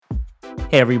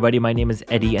Hey everybody, my name is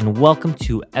Eddie and welcome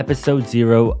to episode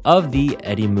 0 of the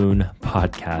Eddie Moon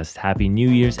podcast. Happy New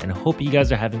Year's and hope you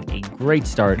guys are having a great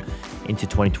start into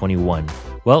 2021.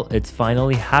 Well, it's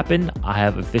finally happened. I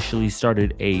have officially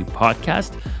started a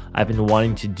podcast. I've been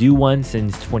wanting to do one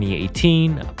since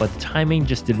 2018, but the timing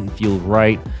just didn't feel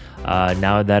right.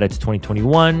 Now that it's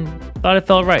 2021, thought it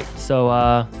felt right. So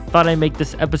thought I'd make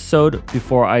this episode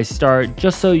before I start,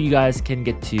 just so you guys can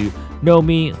get to know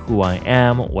me, who I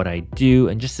am, what I do,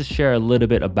 and just to share a little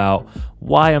bit about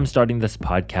why I'm starting this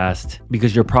podcast,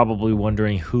 because you're probably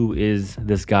wondering, who is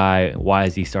this guy? Why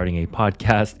is he starting a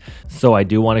podcast? So I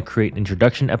do want to create an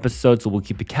introduction episode, so we'll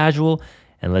keep it casual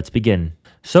and let's begin.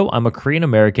 So I'm a Korean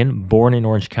American born in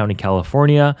Orange County,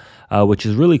 California, which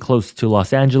is really close to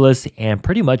Los Angeles, and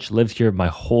pretty much lived here my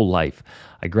whole life.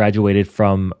 I graduated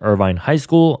from Irvine High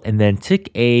School and then took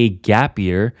a gap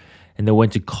year and then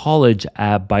went to college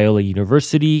at Biola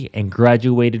University and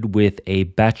graduated with a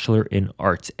Bachelor in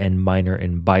Arts and minor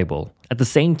in Bible. At the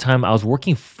same time, I was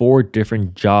working 4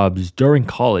 different jobs during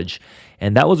college,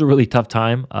 and that was a really tough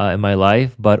time in my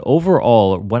life. But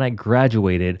overall, when I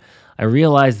graduated, I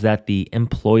realized that the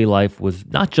employee life was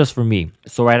not just for me.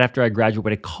 So right after I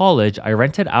graduated college, I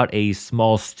rented out a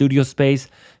small studio space,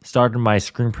 started my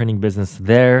screen printing business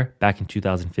there back in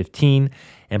 2015,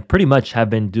 and pretty much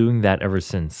have been doing that ever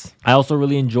since. I also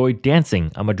really enjoyed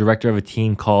dancing. I'm a director of a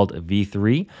team called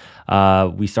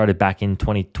V3. We started back in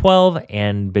 2012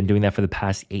 and been doing that for the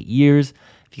past 8 years.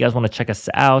 If you guys want to check us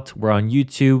out, we're on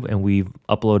YouTube and we've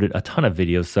uploaded a ton of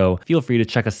videos, so feel free to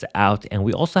check us out. And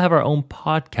we also have our own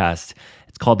podcast.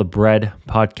 It's called The Bread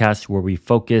Podcast, where we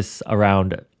focus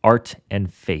around art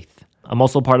and faith. I'm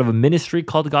also part of a ministry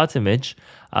called God's Image,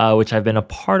 which I've been a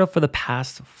part of for the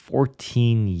past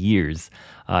 14 years.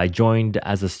 I joined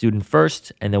as a student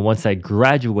first, and then once I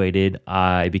graduated,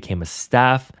 I became a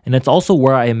staff. And that's also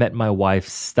where I met my wife,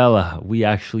 Stella. We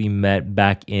actually met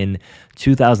back in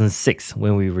 2006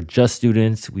 when we were just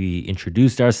students. We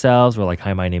introduced ourselves. We're like,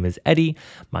 hi, my name is Eddie.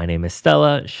 My name is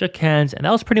Stella. Shook hands, and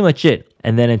that was pretty much it.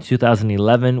 And then in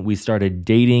 2011, we started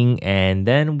dating, and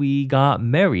then we got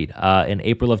married in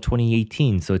April of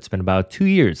 2018. So it's been about 2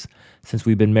 years since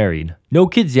we've been married. No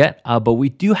kids yet, but we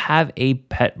do have a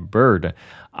pet bird.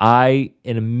 I,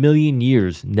 in a million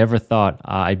years, never thought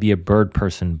I'd be a bird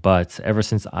person, but ever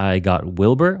since I got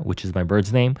Wilbur, which is my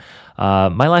bird's name,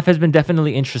 my life has been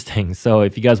definitely interesting. So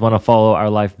if you guys want to follow our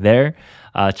life there,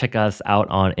 check us out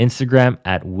on Instagram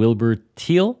at Wilbur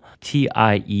Tiel,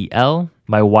 Tiel.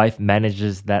 My wife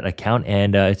manages that account,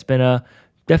 and it's been a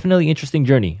definitely interesting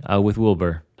journey with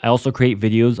Wilbur. I also create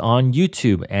videos on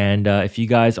YouTube, and if you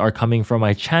guys are coming from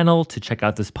my channel to check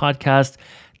out this podcast,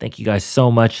 thank you guys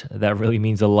so much. That really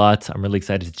means a lot. I'm really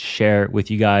excited to share with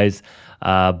you guys.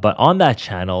 But on that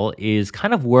channel is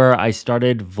kind of where I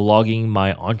started vlogging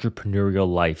my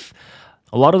entrepreneurial life.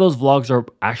 A lot of those vlogs are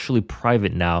actually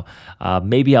private now.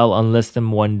 Maybe I'll unlist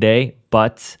them one day,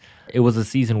 but it was a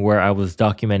season where I was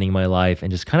documenting my life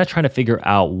and just kind of trying to figure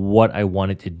out what I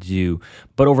wanted to do.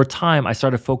 But over time, I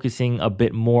started focusing a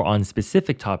bit more on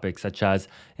specific topics such as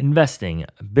investing,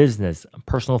 business,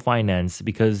 personal finance,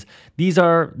 because these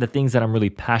are the things that I'm really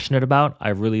passionate about. I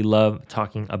really love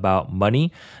talking about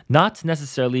money, not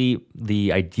necessarily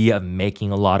the idea of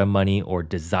making a lot of money or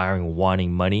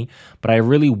wanting money, but I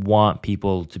really want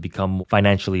people to become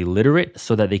financially literate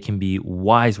so that they can be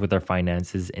wise with their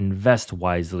finances, invest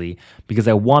wisely, because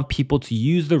I want people to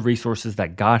use the resources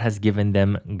that God has given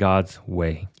them God's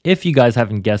way. If you guys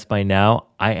haven't guessed by now,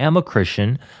 I am a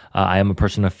Christian. I am a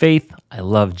person of faith. I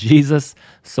love Jesus.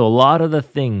 So a lot of the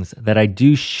things that I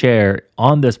do share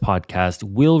on this podcast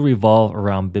will revolve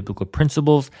around biblical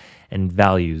principles and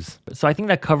values. So I think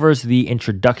that covers the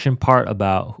introduction part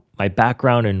about my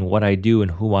background and what I do and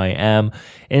who I am.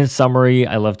 In summary,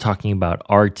 I love talking about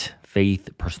art, faith,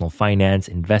 personal finance,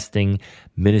 investing,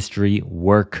 ministry,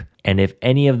 work. And if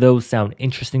any of those sound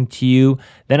interesting to you,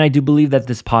 then I do believe that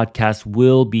this podcast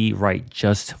will be right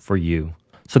just for you.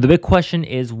 So the big question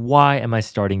is, why am I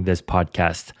starting this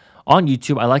podcast? On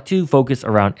YouTube, I like to focus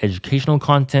around educational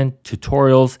content,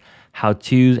 tutorials,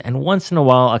 how-tos, and once in a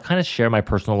while, I kind of share my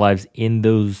personal lives in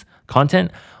those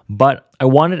content. But I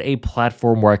wanted a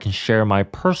platform where I can share my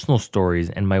personal stories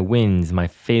and my wins, my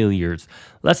failures,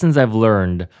 lessons I've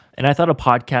learned. And I thought a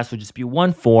podcast would just be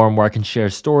one form where I can share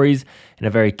stories in a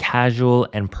very casual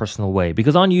and personal way.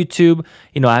 Because on YouTube,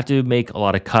 I have to make a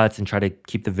lot of cuts and try to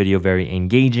keep the video very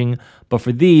engaging. But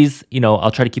for these,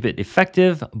 I'll try to keep it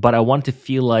effective, but I want to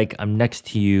feel like I'm next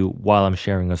to you while I'm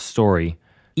sharing a story.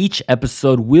 Each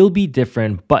episode will be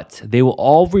different, but they will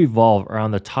all revolve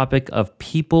around the topic of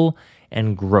people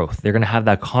and growth. They're going to have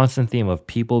that constant theme of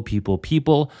people,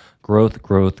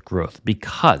 growth.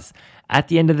 Because at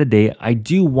the end of the day, I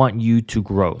do want you to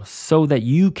grow so that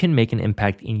you can make an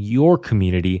impact in your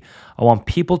community. I want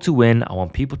people to win. I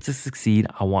want people to succeed.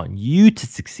 I want you to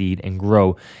succeed and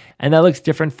grow. And that looks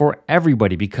different for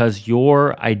everybody because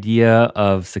your idea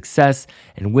of success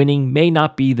and winning may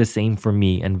not be the same for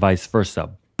me and vice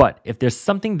versa. But if there's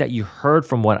something that you heard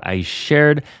from what I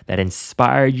shared that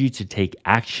inspired you to take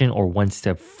action or one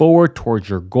step forward towards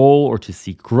your goal or to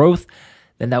seek growth,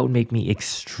 then that would make me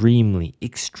extremely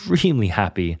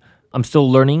happy. I'm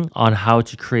still learning on how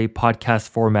to create podcast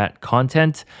format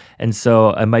content, and so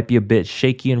it might be a bit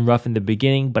shaky and rough in the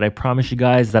beginning, but I promise you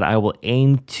guys that I will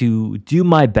aim to do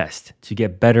my best to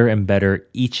get better and better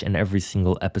each and every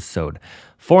single episode.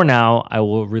 For now, I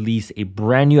will release a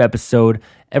brand new episode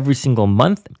every single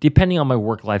month, depending on my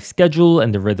work-life schedule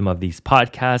and the rhythm of these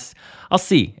podcasts. I'll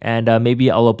see, and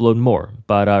maybe I'll upload more,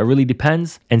 but it really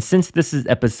depends. And since this is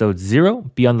episode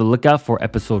 0, be on the lookout for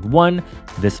episode 1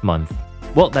 this month.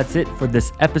 Well, that's it for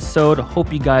this episode.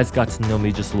 Hope you guys got to know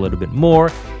me just a little bit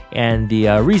more and the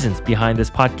reasons behind this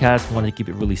podcast. I wanted to keep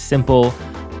it really simple.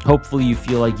 Hopefully you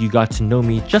feel like you got to know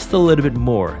me just a little bit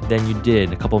more than you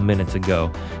did a couple minutes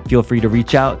ago. Feel free to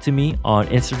reach out to me on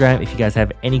Instagram if you guys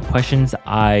have any questions.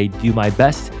 I do my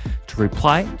best to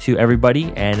reply to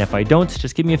everybody, and if I don't,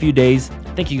 just give me a few days.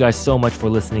 Thank you guys so much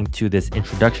for listening to this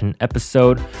introduction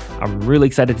episode. I'm really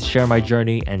excited to share my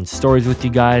journey and stories with you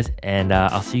guys, and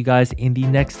I'll see you guys in the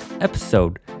next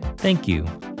episode. Thank you.